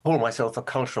call myself a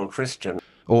cultural Christian.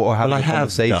 Or having Well, I a have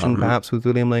conversation done. perhaps with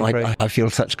William Lane Craig? I feel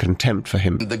such contempt for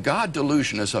him. The God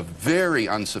Delusion is a very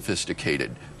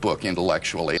unsophisticated book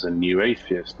intellectually. The new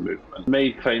atheist movement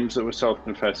made claims that were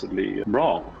self-confessedly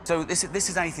wrong. So this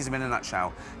is atheism in a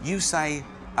nutshell. You say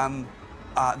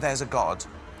there's a God.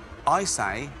 I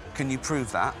say, can you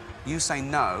prove that? You say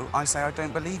no. I say I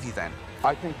don't believe you then.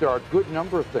 I think there are a good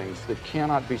number of things that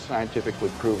cannot be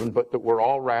scientifically proven, but that we're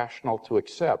all rational to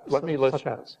accept. Let me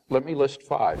list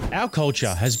 5. Our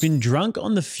culture has been drunk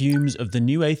on the fumes of the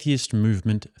new atheist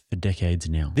movement for decades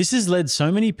now. This has led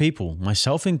so many people,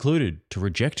 myself included, to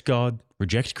reject God,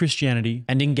 reject Christianity,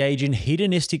 and engage in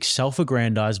hedonistic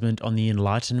self-aggrandizement on the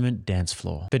Enlightenment dance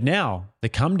floor. But now, the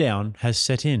come down has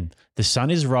set in. The sun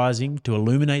is rising to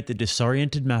illuminate the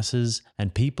disoriented masses,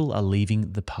 and people are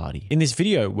leaving the party. In this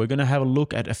video, we're going to have a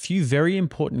look at a few very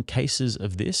important cases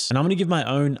of this, and I'm going to give my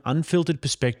own unfiltered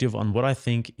perspective on what I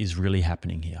think is really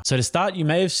happening here. So to start, you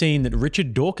may have seen that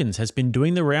Richard Dawkins has been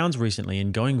doing the rounds recently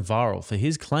and going viral for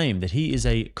his claim that he is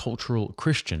a cultural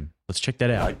Christian. Let's check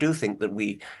that out. I do think that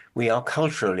we are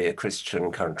culturally a Christian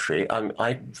country.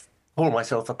 I call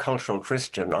myself a cultural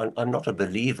Christian. I'm not a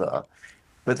believer,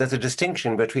 but there's a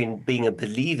distinction between being a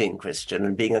believing Christian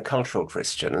and being a cultural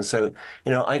Christian. And so,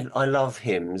 I love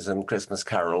hymns and Christmas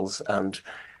carols, and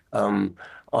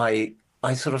I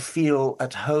sort of feel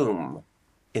at home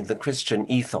in the Christian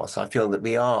ethos. I feel that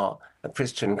we are a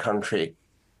Christian country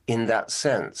in that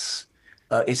sense.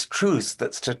 It's true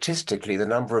that statistically the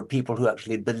number of people who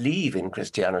actually believe in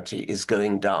Christianity is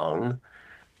going down,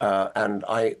 and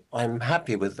I'm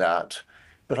happy with that.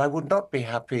 But I would not be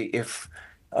happy if,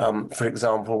 for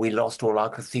example, we lost all our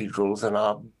cathedrals and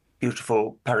our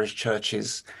beautiful parish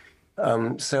churches.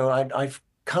 So I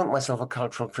count myself a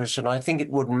cultural Christian. I think it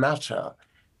would matter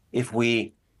if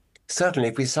we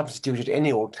substituted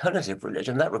any alternative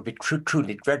religion. That would be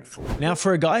truly dreadful. Now,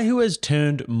 for a guy who has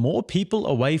turned more people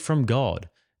away from God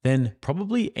than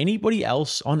probably anybody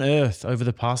else on earth over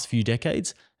the past few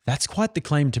decades, that's quite the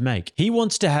claim to make. He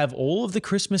wants to have all of the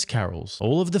Christmas carols,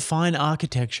 all of the fine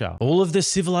architecture, all of the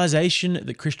civilization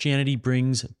that Christianity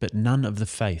brings, but none of the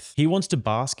faith. He wants to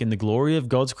bask in the glory of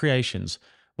God's creations,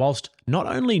 whilst not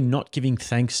only not giving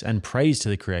thanks and praise to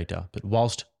the Creator, but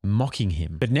whilst mocking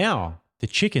him. But now, the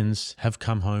chickens have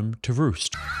come home to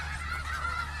roost. Look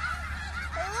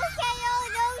at all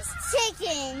those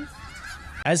chickens!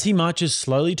 As he marches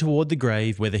slowly toward the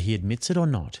grave, whether he admits it or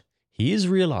not, he is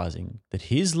realizing that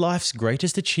his life's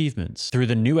greatest achievements through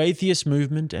the new atheist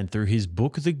movement and through his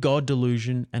book, The God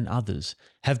Delusion, and others,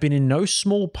 have been in no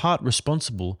small part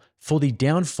responsible for the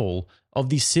downfall of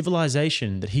the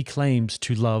civilization that he claims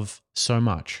to love so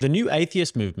much. The new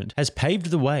atheist movement has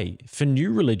paved the way for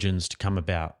new religions to come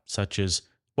about, such as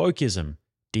wokeism,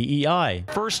 DEI.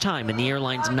 First time in the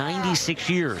airline's 96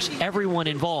 years, everyone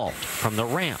involved, from the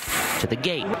ramp to the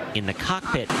gate, in the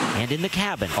cockpit, and in the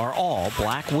cabin, are all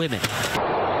black women.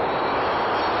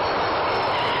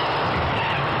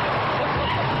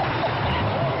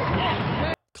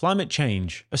 Climate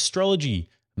change, astrology,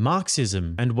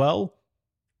 Marxism, and well,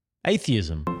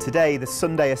 atheism. Today, the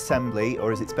Sunday Assembly,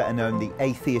 or as it's better known, the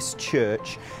Atheist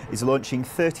Church, is launching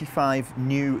 35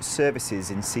 new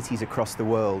services in cities across the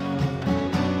world.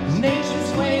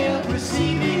 Nature's way of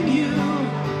receiving you.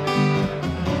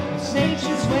 It's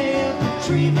nature's way of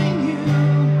retrieving you.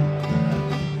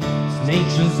 It's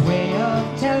nature's way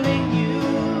of telling you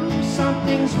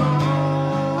something's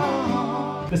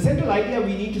wrong. The central idea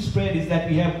we need to spread is that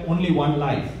we have only one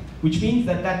life, which means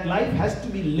that that life has to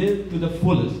be lived to the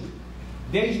fullest.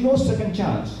 There is no second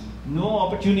chance, no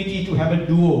opportunity to have a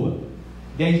do-over.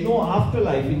 There is no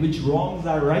afterlife in which wrongs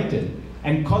are righted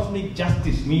and cosmic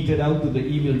justice meted out to the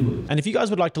evildoers. And if you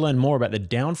guys would like to learn more about the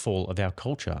downfall of our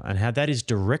culture and how that is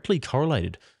directly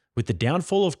correlated with the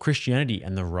downfall of Christianity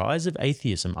and the rise of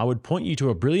atheism, I would point you to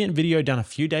a brilliant video done a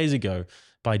few days ago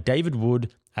by David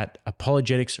Wood at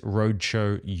Apologetics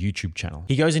Roadshow YouTube channel.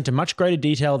 He goes into much greater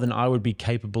detail than I would be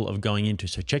capable of going into,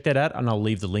 so check that out and I'll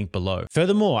leave the link below.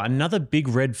 Furthermore, another big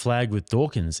red flag with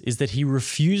Dawkins is that he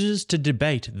refuses to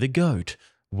debate the GOAT,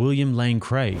 William Lane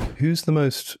Craig. Who's the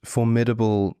most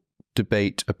formidable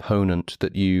debate opponent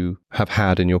that you have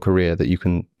had in your career that you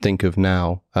can think of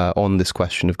now on this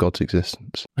question of God's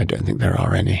existence? I don't think there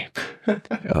are any.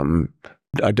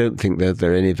 I don't think that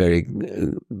there are any very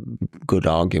good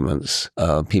arguments.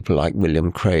 People like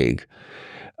William Craig,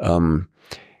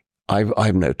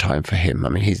 I've no time for him. I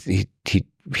mean, he's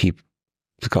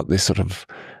got this sort of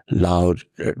loud,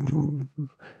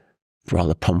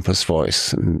 rather pompous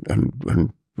voice,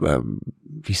 and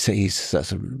he says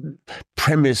that's a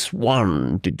premise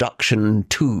 1, deduction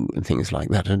 2, and things like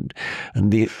that, and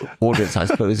the audience, I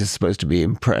suppose, is supposed to be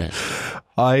impressed.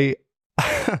 I've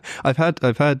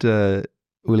had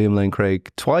William Lane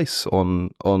Craig twice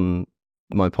on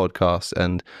my podcast,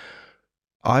 and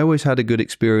I always had a good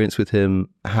experience with him.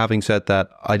 Having said that,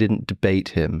 I didn't debate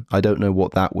him. I don't know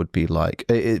what that would be like.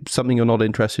 It's something you're not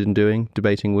interested in doing,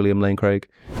 debating William Lane Craig?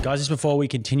 Guys, just before we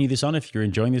continue this on, if you're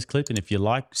enjoying this clip and if you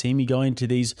like seeing me go into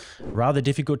these rather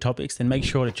difficult topics, then make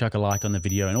sure to chuck a like on the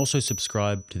video and also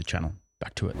subscribe to the channel.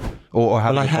 Back to it. Or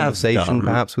have a conversation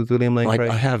perhaps with William Lane Craig?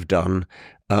 I have done.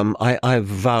 I've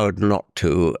vowed not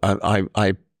to.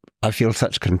 I feel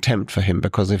such contempt for him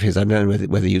because of his. I don't know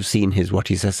whether you've seen what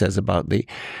he says about the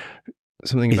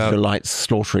Israelites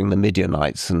slaughtering the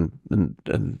Midianites, and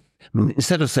I mean,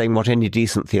 instead of saying what any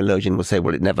decent theologian would say,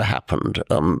 well, it never happened,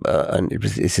 and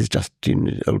this is just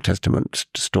an Old Testament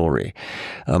story.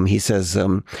 He says,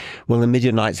 well, the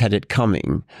Midianites had it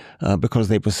coming because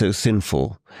they were so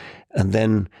sinful, and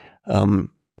then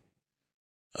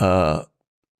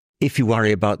if you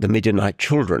worry about the Midianite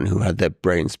children who had their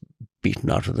brains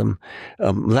beaten out of them,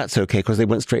 that's okay because they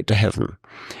went straight to heaven,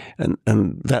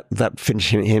 and that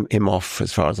finished him off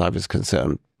as far as I was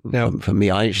concerned. Now, for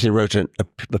me, I actually wrote a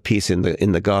piece in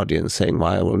the Guardian saying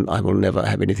why I will never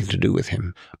have anything to do with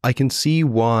him. I can see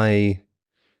why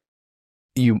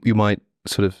you might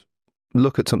sort of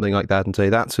look at something like that and say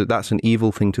that's an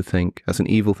evil thing to think. That's an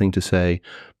evil thing to say.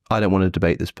 I don't want to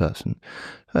debate this person.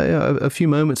 A few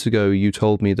moments ago, you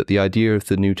told me that the idea of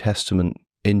the New Testament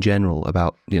in general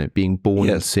about being born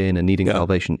in sin and needing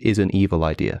salvation is an evil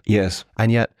idea. Yes,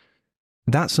 and yet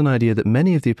that's an idea that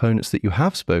many of the opponents that you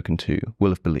have spoken to will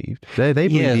have believed. They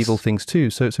believe evil things too.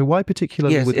 So why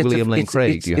particularly with William Lane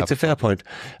Craig? It's a fair point.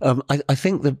 I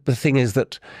think the thing is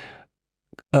that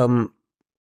the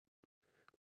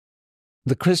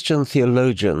Christian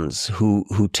theologians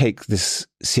who take this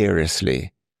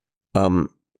seriously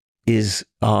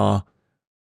are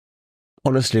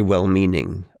honestly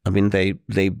well-meaning. I mean, they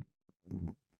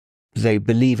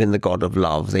believe in the God of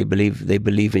love. They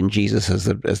believe in Jesus as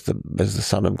the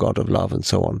Son of God of love, and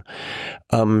so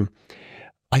on.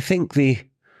 I think the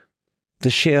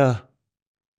sheer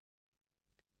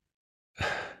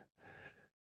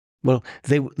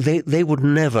they would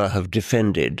never have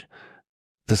defended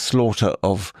the slaughter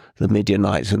of the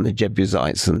Midianites and the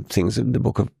Jebusites and things in the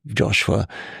book of Joshua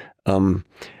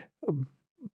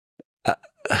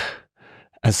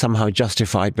as somehow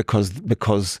justified because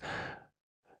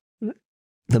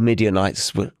the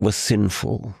Midianites were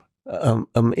sinful. I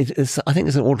think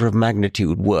it's an order of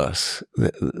magnitude worse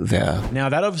there. Now,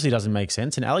 that obviously doesn't make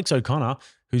sense. And Alex O'Connor,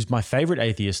 who's my favorite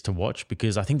atheist to watch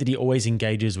because I think that he always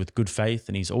engages with good faith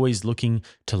and he's always looking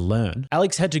to learn.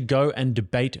 Alex had to go and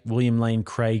debate William Lane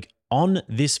Craig on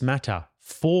this matter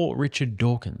for Richard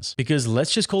Dawkins. Because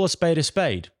let's just call a spade a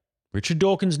spade. Richard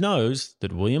Dawkins knows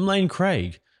that William Lane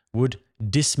Craig would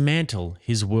dismantle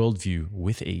his worldview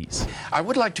with ease. I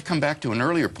would like to come back to an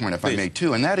earlier point, if I may,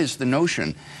 too, and that is the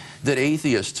notion that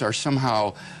atheists are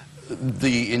somehow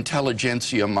the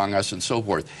intelligentsia among us and so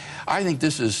forth. I think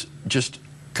this is just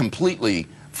completely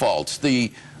false.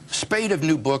 The spate of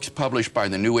new books published by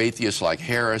the new atheists like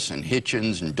Harris and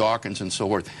Hitchens and Dawkins and so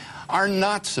forth are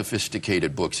not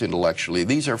sophisticated books intellectually.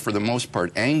 These are, for the most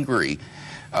part, angry,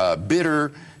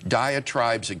 bitter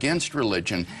diatribes against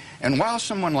religion. And while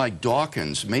someone like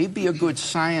Dawkins may be a good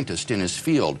scientist in his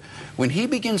field, when he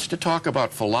begins to talk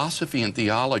about philosophy and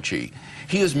theology,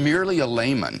 he is merely a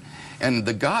layman. And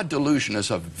The God Delusion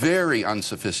is a very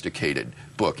unsophisticated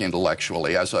book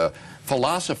intellectually. As a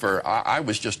philosopher, I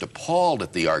was just appalled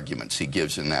at the arguments he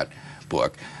gives in that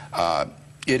book.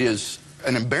 It is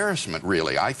an embarrassment,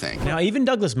 really, I think. Now, even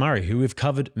Douglas Murray, who we've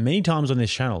covered many times on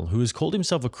this channel, who has called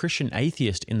himself a Christian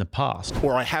atheist in the past.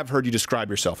 Or I have heard you describe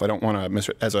yourself, I don't want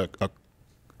to as a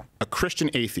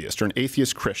Christian atheist or an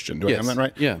atheist Christian. Do I have that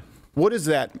right? Yeah. What does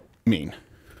that mean?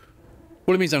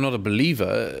 Well, it means I'm not a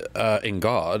believer in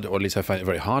God, or at least I find it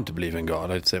very hard to believe in God.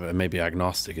 I'd say maybe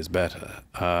agnostic is better.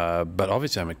 But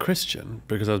obviously I'm a Christian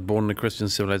because I was born in a Christian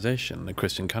civilization, a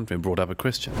Christian country, brought up a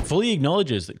Christian. Fully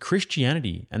acknowledges that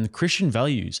Christianity and the Christian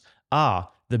values are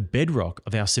the bedrock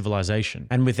of our civilization.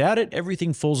 And without it,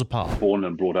 everything falls apart. Born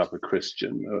and brought up a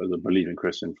Christian, as a believing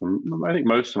Christian, from I think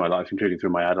most of my life, including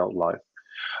through my adult life.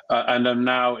 And I'm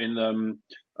now in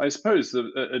I suppose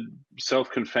a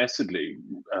self-confessedly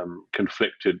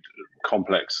conflicted,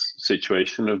 complex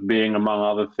situation of being, among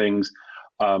other things,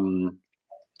 an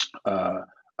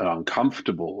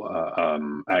uncomfortable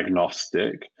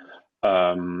agnostic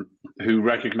who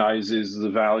recognizes the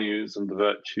values and the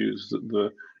virtues that the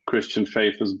Christian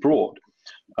faith has brought.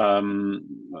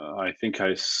 I think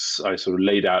I sort of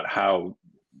laid out how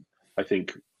I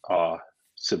think our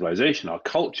civilization, our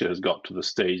culture has got to the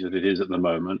stage that it is at the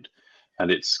moment, and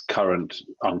its current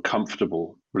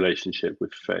uncomfortable relationship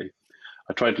with faith.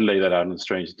 I tried to lay that out in The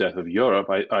Strange Death of Europe.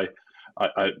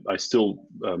 I still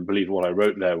believe what I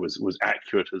wrote there was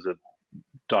accurate as a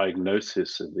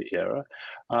diagnosis of the era.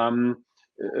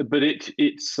 But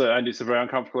it's and it's a very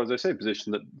uncomfortable, as I say,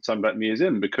 position that someone like me is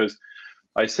in, because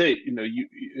I say,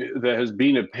 there has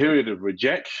been a period of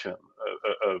rejection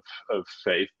of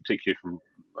faith, particularly from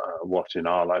what in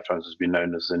our lifetimes has been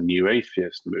known as the New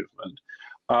Atheist movement,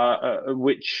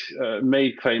 which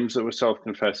made claims that were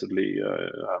self-confessedly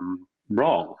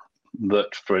wrong.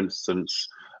 That, for instance,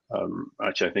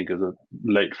 actually, I think as a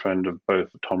late friend of both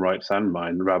Tom Wright's and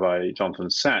mine, Rabbi Jonathan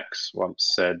Sachs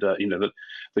once said, that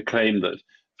the claim that,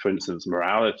 for instance,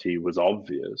 morality was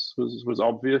obvious was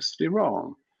obviously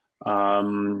wrong.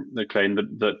 The claim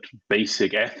that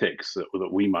basic ethics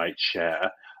that we might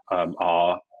share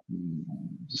are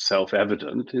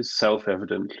self-evident is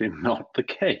self-evidently not the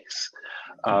case.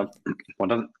 One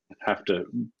doesn't have to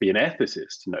be an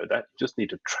ethicist to know that. You just need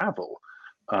to travel.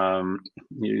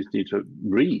 You just need to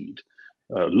read,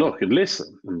 look and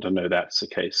listen, and to know that's the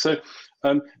case. So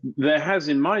there has,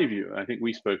 in my view, I think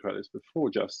we spoke about this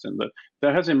before, Justin, that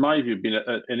there has, in my view, been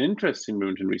an interesting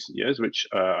movement in recent years, which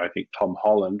I think Tom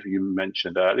Holland, who you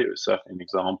mentioned earlier, was certainly an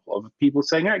example of people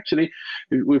saying, actually,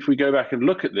 if we go back and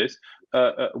look at this,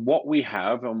 what we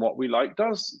have and what we like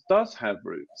does have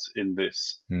roots in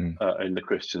this, in the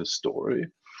Christian story.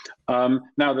 Now,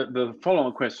 the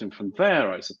follow-on question from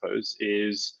there, I suppose,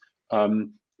 is,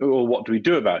 well, what do we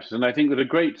do about it? And I think that a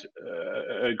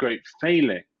great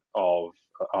failing of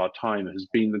our time has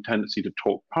been the tendency to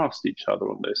talk past each other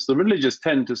on this. The religious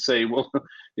tend to say, well,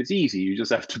 it's easy. You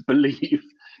just have to believe.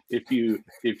 If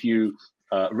you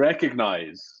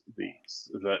recognize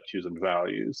these virtues and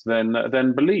values,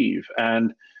 then believe.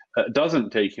 And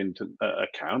doesn't take into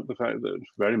account the fact that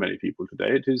very many people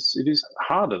today, it is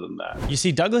harder than that. You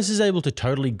see, Douglas is able to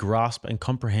totally grasp and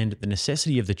comprehend the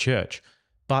necessity of the church,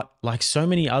 but like so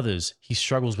many others, he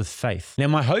struggles with faith. Now,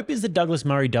 my hope is that Douglas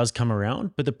Murray does come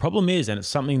around, but the problem is, and it's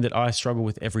something that I struggle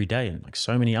with every day, and like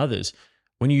so many others,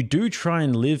 when you do try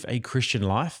and live a Christian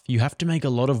life, you have to make a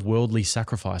lot of worldly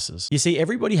sacrifices. You see,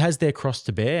 everybody has their cross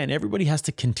to bear and everybody has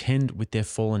to contend with their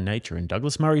fallen nature, and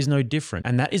Douglas Murray is no different.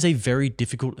 And that is a very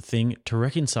difficult thing to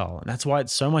reconcile. And that's why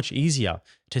it's so much easier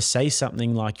to say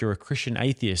something like you're a Christian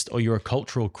atheist or you're a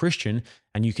cultural Christian,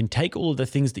 and you can take all of the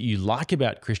things that you like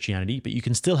about Christianity, but you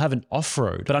can still have an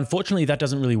off-road. But unfortunately, that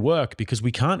doesn't really work because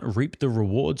we can't reap the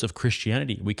rewards of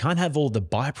Christianity. We can't have all the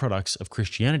byproducts of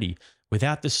Christianity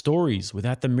without the stories,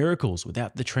 without the miracles,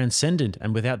 without the transcendent,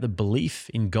 and without the belief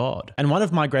in God. And one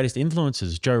of my greatest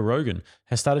influences, Joe Rogan,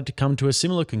 has started to come to a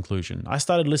similar conclusion. I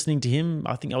started listening to him,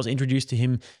 I think I was introduced to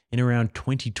him in around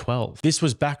 2012. This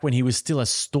was back when he was still a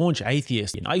staunch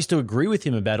atheist, and I used to agree with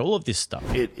him about all of this stuff.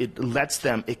 It lets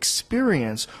them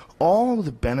experience all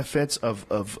the benefits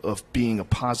of being a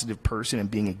positive person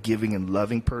and being a giving and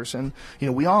loving person.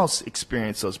 We all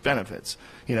experience those benefits.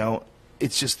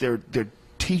 It's just they're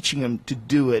teaching them to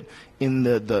do it in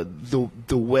the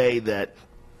way that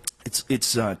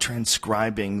it's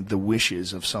transcribing the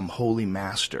wishes of some holy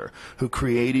master who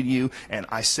created you. And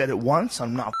I said it once,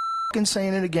 I'm not f***ing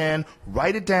saying it again.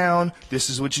 Write it down.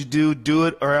 This is what you do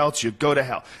it, or else you go to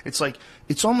hell.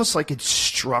 It's almost like it's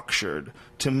structured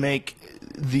to make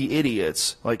the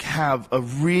idiots have a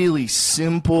really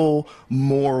simple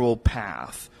moral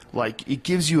path. It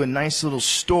gives you a nice little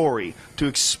story to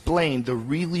explain the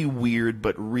really weird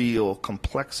but real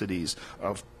complexities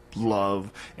of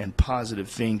love and positive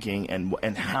thinking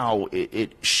and how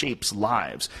it shapes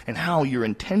lives, and how your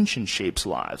intention shapes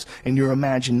lives, and your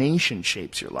imagination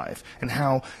shapes your life, and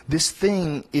how this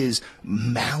thing is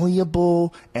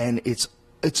malleable and it's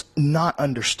not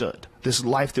understood. This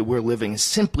life that we're living is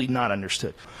simply not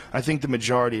understood. I think the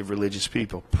majority of religious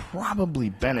people probably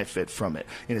benefit from it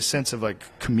in a sense of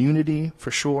community,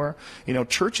 for sure.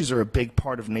 Churches are a big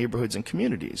part of neighborhoods and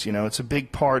communities. It's a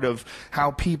big part of how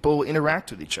people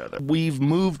interact with each other. We've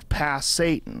moved past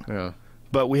Satan,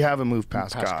 but we haven't moved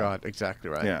past God. Exactly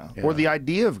right. Yeah. Or the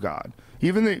idea of God.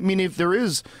 If there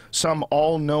is some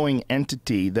all-knowing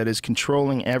entity that is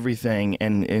controlling everything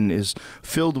and is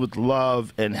filled with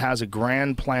love and has a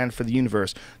grand plan for the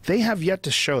universe, they have yet to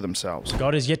show themselves.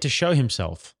 God has yet to show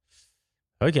himself.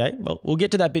 Okay, well, we'll get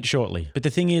to that bit shortly. But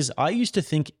the thing is, I used to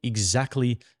think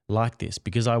exactly like this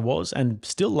because I was, and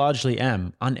still largely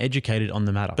am, uneducated on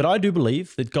the matter. But I do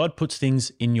believe that God puts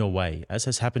things in your way, as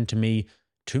has happened to me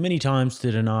too many times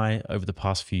to deny over the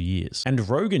past few years. And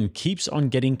Rogan keeps on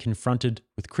getting confronted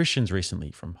with Christians recently,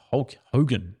 from Hulk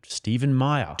Hogan, Stephen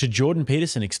Meyer, to Jordan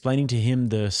Peterson explaining to him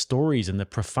the stories and the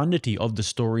profundity of the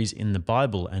stories in the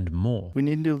Bible and more. We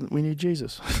need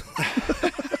Jesus.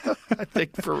 I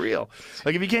think for real.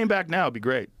 Like if he came back now, it'd be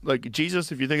great. Like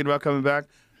Jesus, if you're thinking about coming back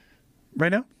right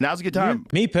now, now's a good time.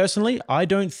 Me personally, I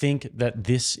don't think that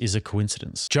this is a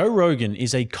coincidence. Joe Rogan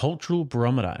is a cultural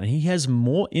barometer and he has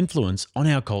more influence on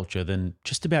our culture than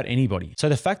just about anybody. So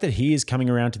the fact that he is coming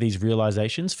around to these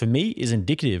realizations for me is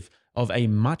indicative of a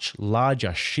much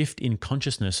larger shift in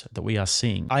consciousness that we are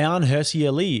seeing. Ayaan Hirsi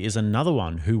Ali is another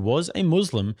one who was a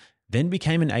Muslim, then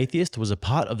became an atheist, was a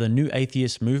part of the new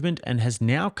atheist movement, and has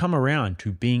now come around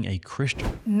to being a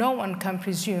Christian. No one can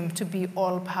presume to be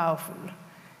all-powerful.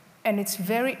 And it's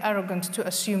very arrogant to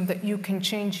assume that you can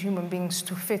change human beings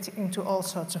to fit into all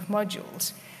sorts of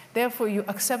modules. Therefore, you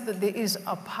accept that there is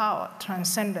a power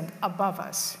transcendent above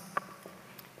us.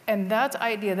 And that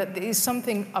idea that there is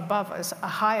something above us, a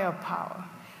higher power,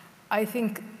 I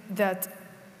think that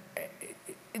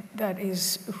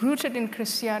is rooted in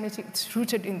Christianity, it's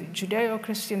rooted in the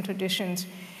Judeo-Christian traditions,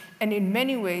 and in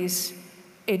many ways,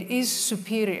 it is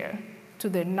superior to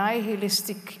the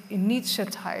nihilistic Nietzsche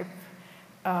type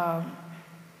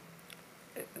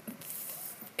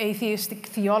atheistic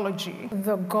theology.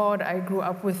 The God I grew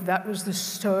up with, that was the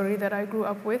story that I grew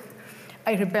up with.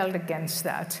 I rebelled against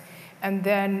that. And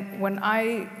then when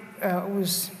I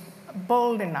was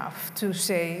bold enough to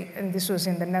say, and this was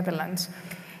in the Netherlands,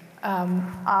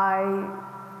 I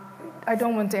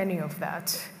don't want any of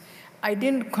that. I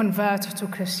didn't convert to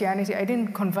Christianity. I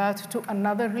didn't convert to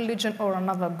another religion or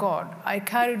another God. I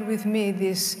carried with me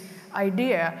this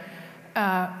idea.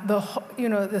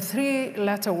 The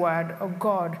three-letter word of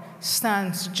God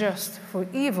stands just for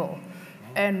evil.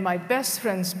 And my best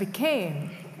friends became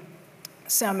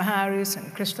Sam Harris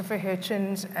and Christopher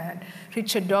Hitchens and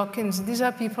Richard Dawkins. These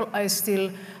are people I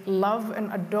still love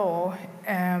and adore.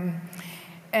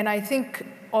 And I think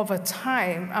over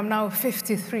time, I'm now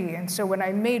 53, and so when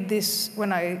I made this,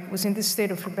 when I was in this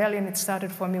state of rebellion, it started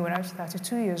for me when I was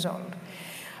 32 years old.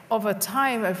 Over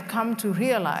time, I've come to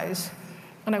realize,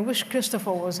 and I wish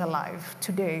Christopher was alive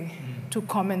today to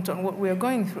comment on what we're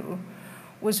going through,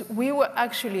 was we were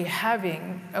actually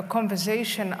having a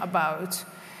conversation about,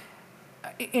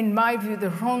 in my view, the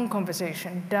wrong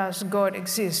conversation. Does God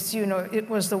exist? It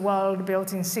was the world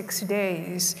built in 6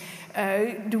 days.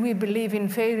 Do we believe in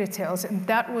fairy tales? And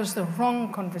that was the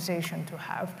wrong conversation to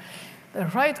have. The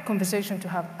right conversation to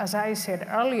have, as I said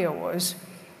earlier, was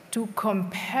to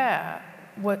compare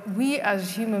what we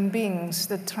as human beings,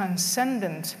 the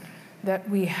transcendent that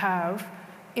we have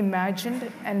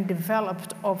imagined and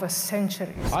developed over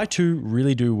centuries. I too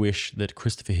really do wish that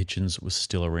Christopher Hitchens was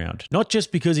still around. Not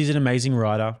just because he's an amazing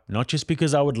writer, not just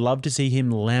because I would love to see him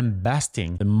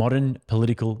lambasting the modern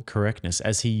political correctness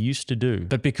as he used to do,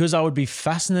 but because I would be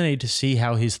fascinated to see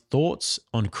how his thoughts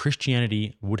on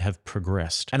Christianity would have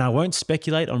progressed. And I won't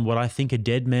speculate on what I think a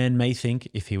dead man may think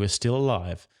if he was still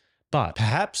alive, but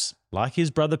perhaps, like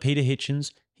his brother Peter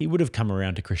Hitchens, he would have come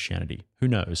around to Christianity. Who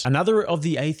knows? Another of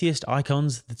the atheist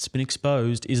icons that's been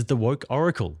exposed is the woke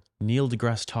oracle, Neil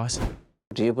deGrasse Tyson.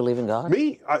 Do you believe in God?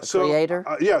 Me? Creator?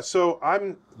 Yeah, so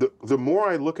I'm the more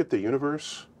I look at the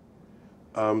universe,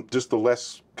 just the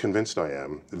less convinced I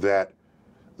am that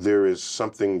there is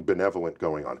something benevolent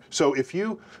going on. So if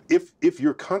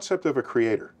your concept of a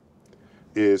creator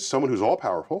is someone who's all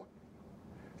powerful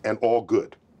and all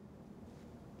good,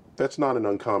 that's not an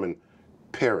uncommon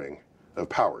pairing of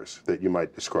powers that you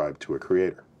might ascribe to a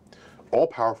creator. All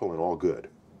powerful and all good.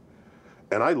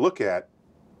 And I look at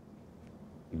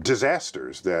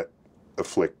disasters that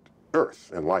afflict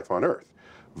Earth and life on Earth.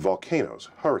 Volcanoes,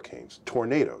 hurricanes,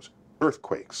 tornadoes,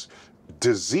 earthquakes,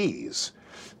 disease,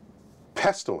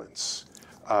 pestilence,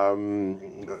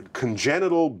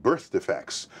 congenital birth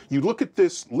defects. You look at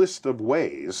this list of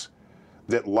ways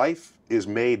that life is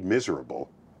made miserable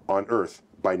on Earth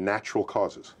by natural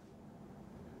causes.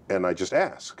 And I just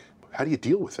ask, how do you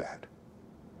deal with that?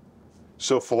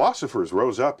 So philosophers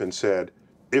rose up and said,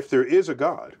 if there is a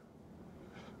God,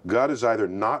 God is either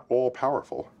not all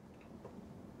powerful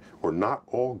or not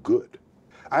all good.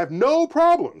 I have no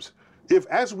problems if,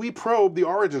 as we probe the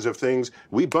origins of things,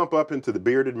 we bump up into the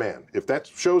bearded man. If that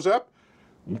shows up,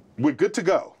 we're good to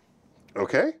go,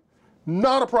 okay?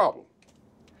 Not a problem.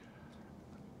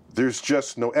 There's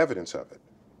just no evidence of it.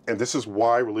 And this is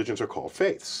why religions are called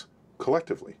faiths,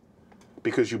 collectively,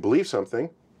 because you believe something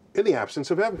in the absence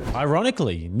of evidence.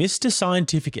 Ironically, Mr.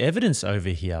 Scientific Evidence over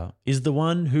here is the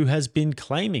one who has been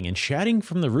claiming and shouting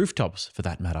from the rooftops, for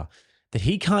that matter, that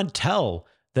he can't tell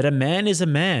that a man is a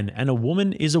man and a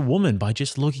woman is a woman by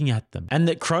just looking at them, and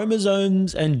that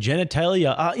chromosomes and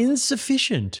genitalia are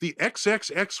insufficient. The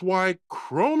XXXY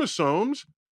chromosomes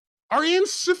are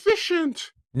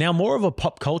insufficient. Now, more of a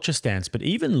pop culture stance, but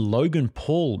even Logan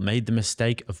Paul made the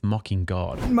mistake of mocking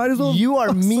God. Might as well. You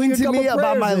are mean to me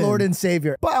about my Lord and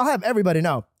Savior. But I'll have everybody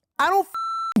know, I don't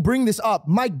bring this up.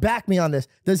 Mike, back me on this.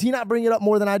 Does he not bring it up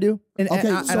more than I do? And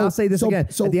I'll say this again.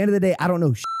 At the end of the day, I don't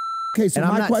know. Okay, so and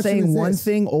my I'm not question saying is one this.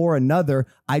 thing or another.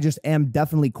 I just am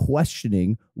definitely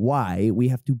questioning why we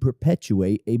have to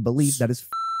perpetuate a belief that is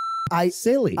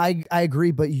silly. I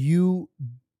agree, but you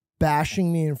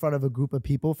bashing me in front of a group of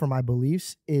people for my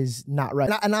beliefs is not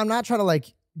right. And I'm not trying to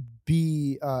like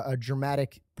be a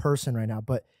dramatic person right now,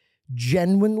 but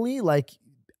genuinely, like,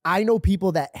 I know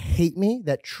people that hate me,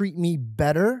 that treat me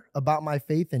better about my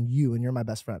faith than you, and you're my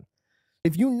best friend.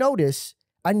 If you notice,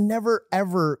 I never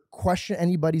ever question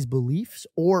anybody's beliefs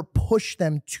or push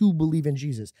them to believe in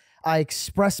Jesus. I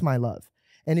express my love.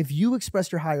 And if you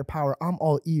express your higher power, I'm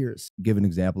all ears. Give an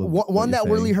example of one that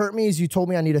really hurt me is you told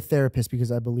me I need a therapist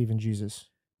because I believe in Jesus.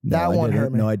 That one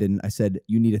hurt me. No, I didn't. I said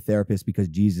you need a therapist because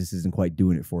Jesus isn't quite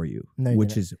doing it for you,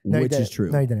 which is true.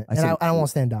 No, you didn't. I don't want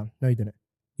to stand down. No, you didn't.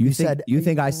 You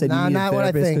think I said you need a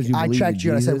therapist because you believe in Jesus? I checked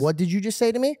you and I said, what did you just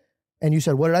say to me? And you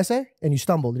said, what did I say? And you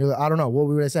stumbled. And you're like, I don't know. What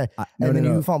would I say? And then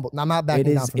you fumbled. I'm not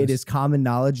backing down from this. It is common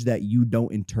knowledge that you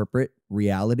don't interpret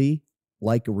reality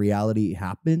like reality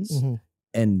happens. Mm-hmm.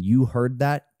 And you heard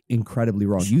that incredibly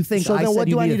wrong. You think I said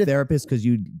you need a therapist because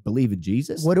you believe in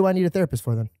Jesus? What do I need a therapist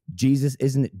for then? Jesus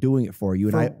isn't doing it for you.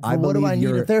 And I believe what do I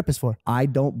need a therapist for? I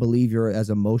don't believe you're as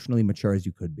emotionally mature as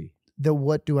you could be. Then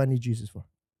what do I need Jesus for?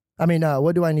 I mean,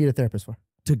 what do I need a therapist for?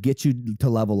 To get you to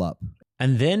level up.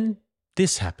 And then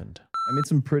this happened. I made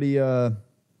some pretty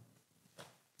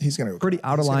he's gonna go pretty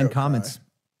out of line comments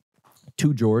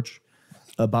to George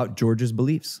about George's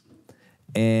beliefs.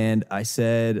 And I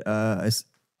said,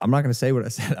 I'm not going to say what I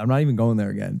said. I'm not even going there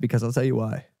again because I'll tell you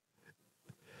why.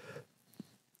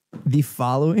 The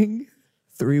following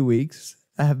 3 weeks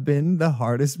have been the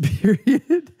hardest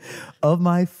period of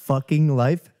my fucking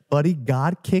life. Buddy,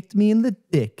 God kicked me in the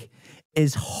dick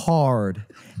as hard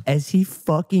as he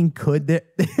fucking could.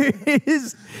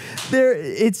 It's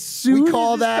soon we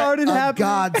call as it that started a happening.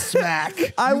 God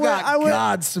smack. I went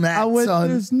God smack, son.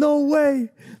 There's no way.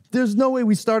 There's no way.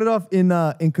 We started off in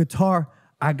Qatar.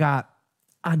 I got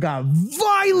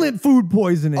violent food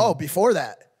poisoning. Oh, before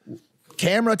that,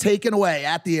 camera taken away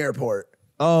at the airport.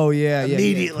 Oh yeah,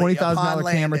 immediately.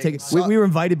 $20,000 camera taken. We were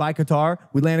invited by Qatar.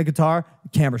 We landed in Qatar.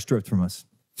 Camera stripped from us.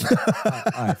 All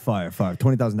right, fire.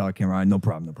 $20,000 camera. All right, no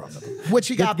problem. Which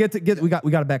you got? We got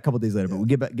it back a couple days later, but we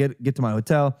get to my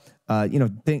hotel.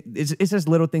 It's just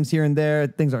little things here and there.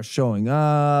 Things aren't showing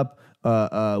up.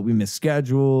 We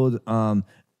misscheduled.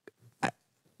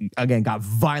 Again, got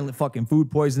violent fucking food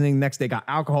poisoning. Next day, got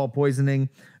alcohol poisoning.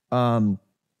 Our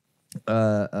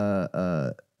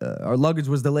luggage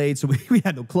was delayed, so we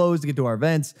had no clothes to get to our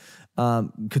events.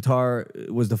 Qatar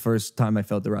was the first time I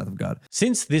felt the wrath of God.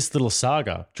 Since this little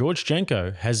saga, George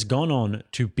Jenko has gone on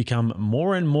to become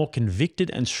more and more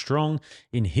convicted and strong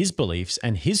in his beliefs,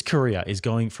 and his career is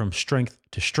going from strength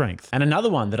to strength. And another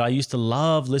one that I used to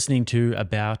love listening to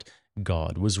about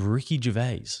God was Ricky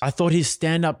Gervais. I thought his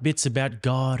stand-up bits about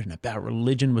God and about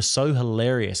religion were so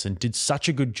hilarious and did such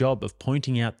a good job of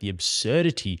pointing out the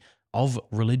absurdity of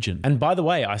religion. And by the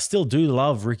way, I still do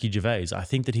love Ricky Gervais. I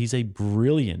think that he's a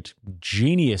brilliant,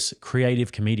 genius,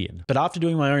 creative comedian. But after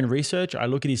doing my own research, I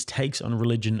look at his takes on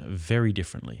religion very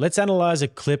differently. Let's analyze a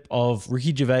clip of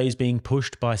Ricky Gervais being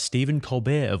pushed by Stephen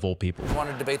Colbert, of all people. You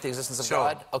want to debate the existence of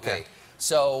God? Okay. Yeah.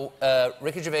 So,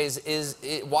 Ricky Gervais,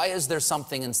 why is there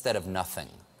something instead of nothing?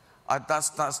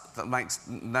 That makes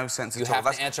no sense at all. You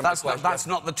have to answer my question. That's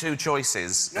not the two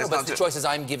choices. No, but the choices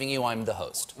I'm giving you, I'm the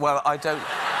host. Well, I don't...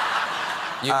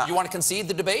 You want to concede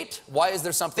the debate? Why is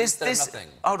there something instead of nothing?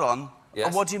 Hold on.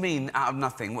 Yes? What do you mean, out of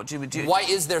nothing? What do you... Why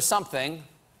is there something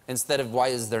instead of why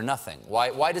is there nothing?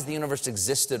 Why does the universe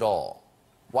exist at all?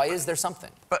 Why is there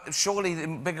something? But surely the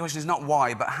bigger question is not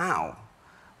why, but how.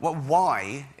 Well,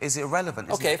 why is irrelevant,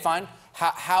 isn't Okay, it? fine.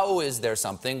 How is there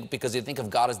something? Because you think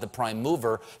of God as the prime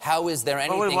mover. How is there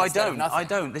anything instead of nothing? I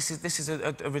don't. This is a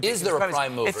ridiculous Is there a premise.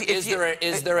 prime mover? Is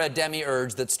there a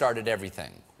demiurge that started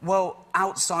everything? Well,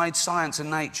 outside science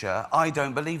and nature, I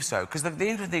don't believe so. Because the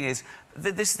interesting thing is,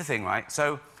 this is the thing, right?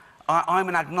 So, I'm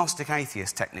an agnostic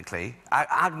atheist, technically.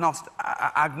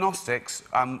 Agnostics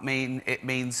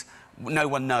means no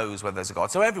one knows whether there's a God.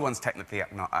 So everyone's technically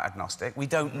agnostic. We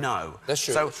don't know. That's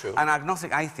true. So that's true. An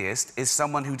agnostic atheist is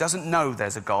someone who doesn't know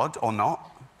there's a God or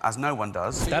not. as no one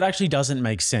does. That actually doesn't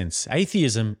make sense.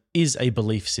 Atheism is a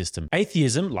belief system.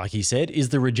 Atheism, like he said, is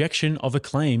the rejection of a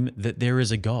claim that there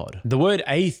is a God. The word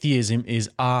atheism is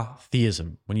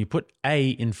atheism. When you put a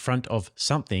in front of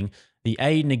something, the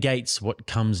A negates what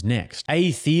comes next.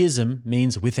 Atheism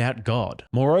means without God.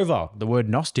 Moreover, the word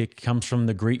Gnostic comes from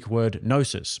the Greek word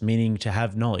gnosis, meaning to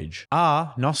have knowledge.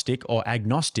 Gnostic or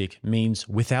agnostic means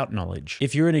without knowledge.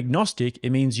 If you're an agnostic, it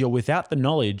means you're without the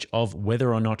knowledge of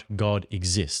whether or not God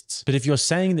exists. But if you're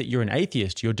saying that you're an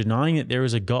atheist, you're denying that there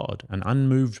is a God, an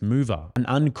unmoved mover, an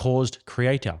uncaused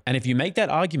creator. And if you make that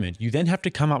argument, you then have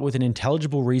to come up with an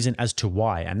intelligible reason as to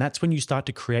why. And that's when you start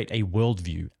to create a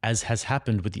worldview, as has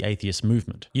happened with the atheist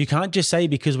movement. You can't just say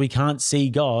because we can't see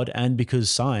God and because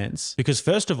science, because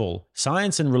first of all,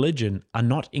 science and religion are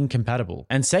not incompatible.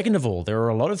 And second of all, there are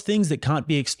a lot of things that can't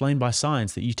be explained by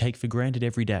science that you take for granted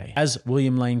every day. As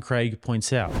William Lane Craig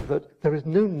points out, that there is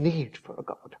no need for a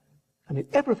God. And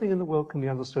everything in the world can be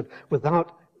understood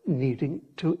without needing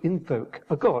to invoke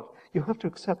a God. You have to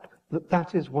accept that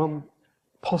that is one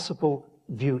possible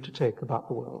view to take about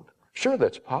the world. Sure,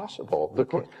 that's possible.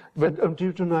 But do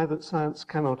you deny that science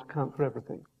cannot account for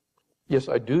everything? Yes,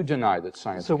 I do deny that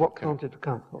science. So what can't it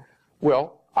account for?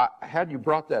 Well, had you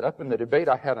brought that up in the debate,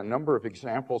 I had a number of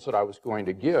examples that I was going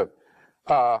to give.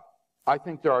 I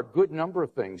think there are a good number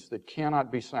of things that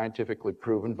cannot be scientifically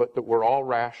proven, but that we're all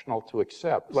rational to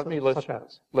accept. Let me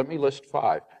list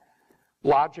 5.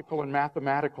 Logical and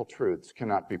mathematical truths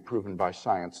cannot be proven by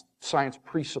science. Science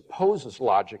presupposes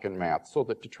logic and math, so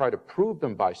that to try to prove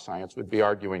them by science would be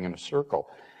arguing in a circle.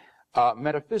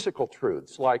 Metaphysical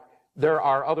truths, like there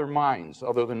are other minds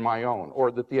other than my own, or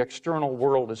that the external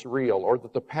world is real, or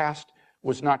that the past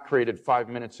was not created 5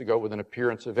 minutes ago with an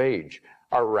appearance of age,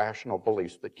 are rational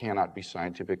beliefs that cannot be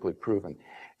scientifically proven.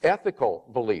 Ethical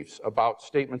beliefs about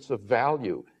statements of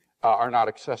value are not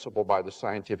accessible by the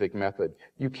scientific method.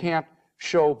 You can't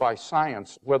show by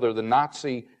science whether the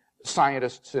Nazi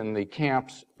scientists in the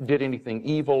camps did anything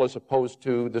evil as opposed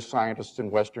to the scientists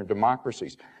in Western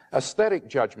democracies. Aesthetic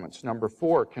judgments, number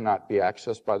 4, cannot be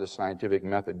accessed by the scientific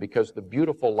method because the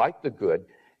beautiful, like the good,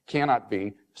 cannot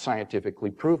be scientifically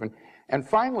proven. And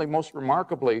finally, most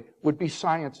remarkably, would be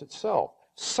science itself.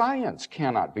 Science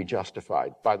cannot be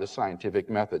justified by the scientific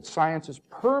method. Science is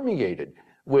permeated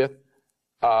with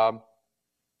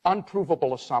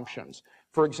unprovable assumptions.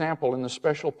 For example, in the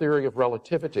special theory of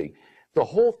relativity, the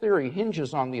whole theory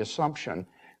hinges on the assumption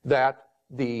that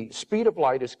the speed of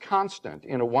light is constant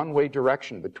in a one-way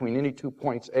direction between any 2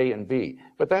 points A and B.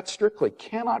 But that strictly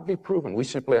cannot be proven. We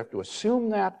simply have to assume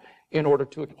that in order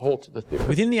to hold to the theory.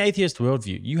 Within the atheist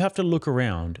worldview, you have to look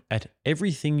around at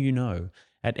everything you know,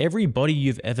 at everybody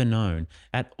you've ever known,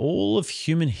 at all of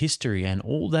human history and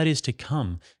all that is to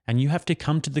come, and you have to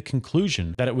come to the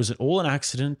conclusion that it was all an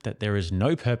accident, that there is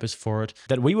no purpose for it,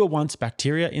 that we were once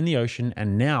bacteria in the ocean,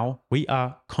 and now we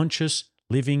are conscious,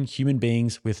 living human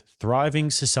beings with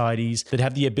thriving societies that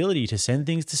have the ability to send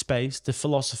things to space, to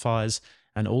philosophize,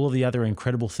 and all of the other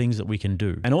incredible things that we can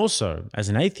do. And also, as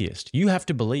an atheist, you have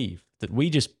to believe that we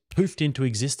just poofed into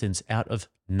existence out of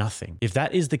nothing. If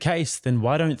that is the case, then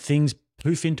why don't things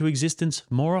poof into existence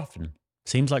more often?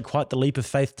 Seems like quite the leap of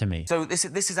faith to me. So this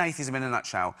is atheism in a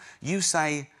nutshell. You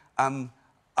say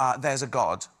there's a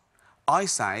God. I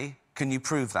say, can you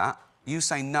prove that? You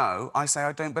say no. I say,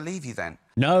 I don't believe you then.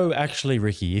 No, actually,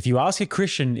 Ricky, if you ask a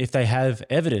Christian if they have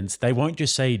evidence, they won't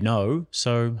just say no,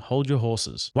 so hold your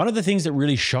horses. One of the things that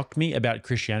really shocked me about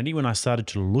Christianity when I started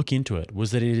to look into it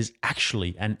was that it is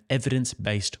actually an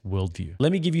evidence-based worldview.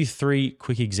 Let me give you 3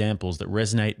 quick examples that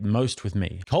resonate most with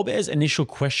me. Colbert's initial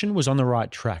question was on the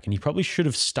right track, and he probably should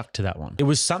have stuck to that one. It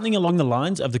was something along the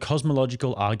lines of the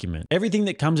cosmological argument. Everything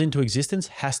that comes into existence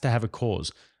has to have a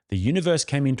cause. The universe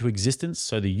came into existence,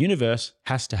 so the universe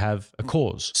has to have a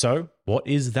cause. So, what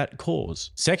is that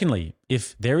cause? Secondly,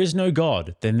 if there is no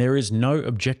God, then there is no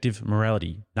objective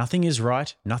morality. Nothing is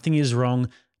right, nothing is wrong,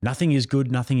 nothing is good,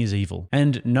 nothing is evil.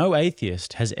 And no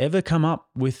atheist has ever come up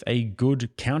with a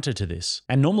good counter to this.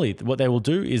 And normally what they will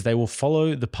do is they will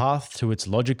follow the path to its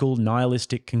logical,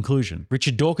 nihilistic conclusion.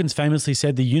 Richard Dawkins famously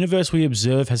said, "The universe we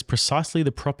observe has precisely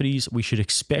the properties we should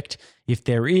expect if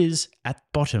there is, at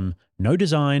bottom, no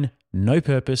design, no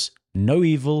purpose, no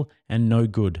evil, and no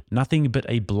good. Nothing but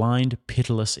a blind,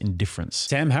 pitiless indifference."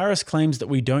 Sam Harris claims that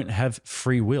we don't have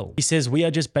free will. He says we are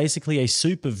just basically a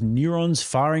soup of neurons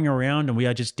firing around and we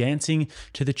are just dancing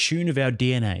to the tune of our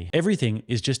DNA. Everything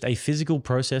is just a physical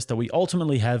process that we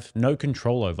ultimately have no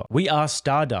control over. We are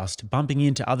stardust bumping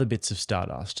into other bits of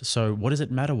stardust, so what does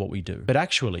it matter what we do? But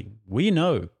actually, we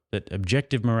know that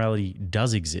objective morality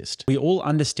does exist. We all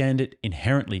understand it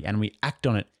inherently and we act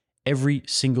on it every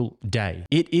single day.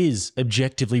 It is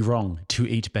objectively wrong to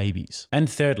eat babies. And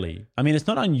thirdly, I mean, it's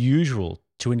not unusual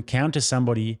to encounter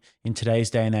somebody in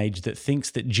today's day and age that thinks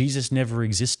that Jesus never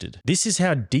existed. This is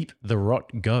how deep the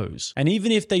rot goes. And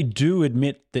even if they do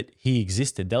admit that he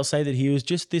existed, they'll say that he was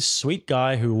just this sweet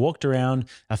guy who walked around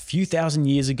a few thousand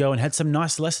years ago and had some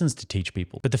nice lessons to teach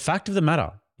people. But the fact of the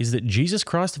matter is that Jesus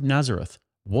Christ of Nazareth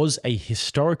was a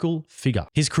historical figure.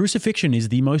 His crucifixion is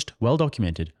the most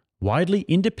well-documented, widely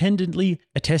independently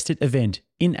attested event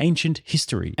in ancient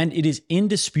history, and it is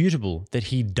indisputable that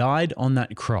he died on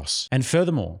that cross. And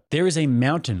furthermore, there is a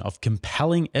mountain of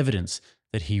compelling evidence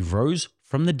that he rose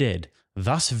from the dead,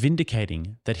 thus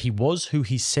vindicating that he was who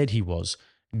he said he was,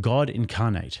 God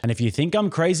incarnate. And if you think I'm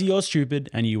crazy or stupid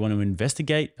and you want to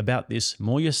investigate about this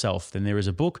more yourself, then there is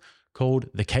a book called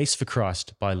The Case for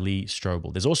Christ by Lee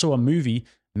Strobel. There's also a movie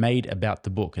made about the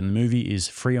book, and the movie is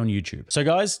free on YouTube. So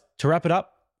guys, to wrap it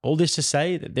up, all this to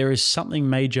say that there is something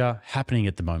major happening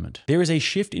at the moment. There is a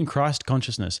shift in Christ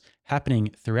consciousness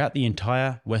happening throughout the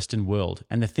entire Western world.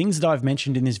 And the things that I've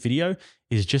mentioned in this video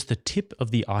is just the tip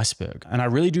of the iceberg. And I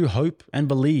really do hope and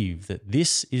believe that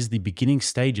this is the beginning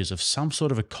stages of some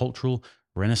sort of a cultural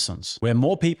renaissance where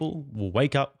more people will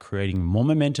wake up, creating more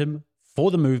momentum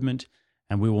for the movement,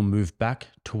 and we will move back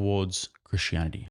towards Christianity.